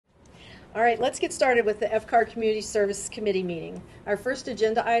All right, let's get started with the FCARe Community Service Committee meeting. Our first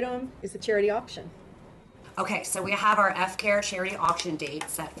agenda item is the charity auction. Okay, so we have our FCARE Charity Auction date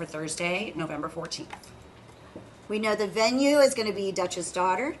set for Thursday, November 14th. We know the venue is going to be Dutch's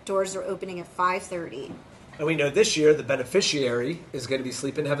Daughter. Doors are opening at 5:30. And we know this year the beneficiary is going to be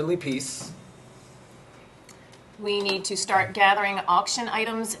Sleep in Heavenly Peace. We need to start gathering auction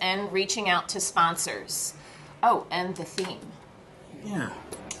items and reaching out to sponsors. Oh, and the theme. Yeah.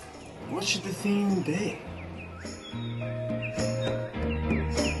 What should the theme be?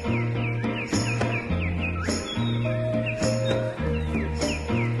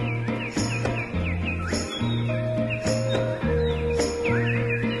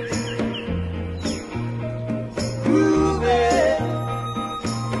 Groovy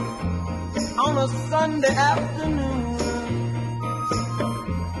on a Sunday afternoon.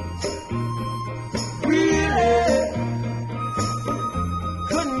 Really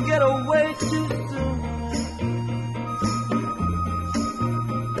couldn't get away too soon.